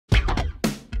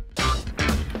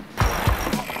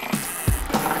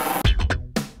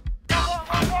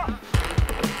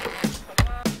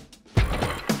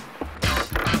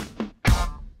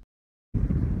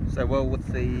well with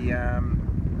the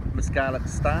Miss Scarlet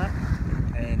start,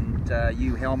 and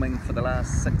you helming for the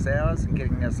last 6 hours and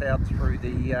getting us out through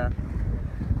the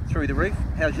reef.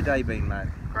 How's your day been, mate?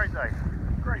 Great day,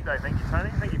 thank you, Tony.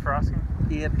 Thank you for asking.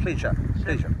 Yeah, pleasure.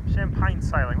 Champagne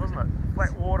sailing, wasn't it?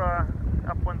 Flat water,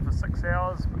 upwind for 6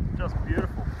 hours, but just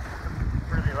beautiful.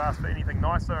 Couldn't really ask for anything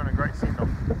nicer, and a great send-off.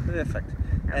 Perfect.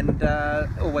 Yeah. And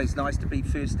always nice to be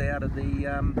first out of the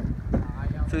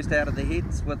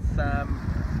heads with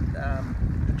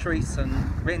Patrice and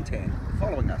Rantan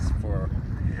following us for.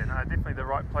 Yeah, no, definitely the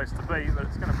right place to be, but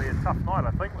it's going to be a tough night,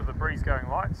 I think, with the breeze going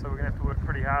light, so we're going to have to work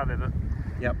pretty hard at it.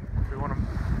 Yep. If we want to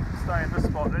stay in this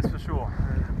spot, that's for sure.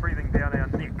 Breathing down our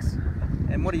necks.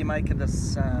 And what do you make of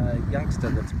this youngster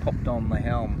that's popped on the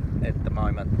helm at the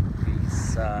moment?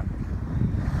 He's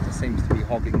just seems to be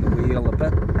hogging the wheel a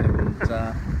bit, and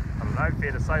I don't know,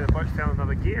 fair to say the boat's found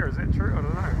another gear, is that true? I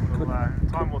don't know.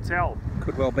 Time will tell.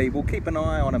 Could well be. We'll keep an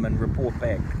eye on him and report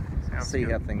back. Sounds see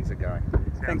good. How things are going.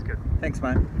 Sounds good. Thanks,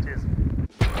 mate. Cheers.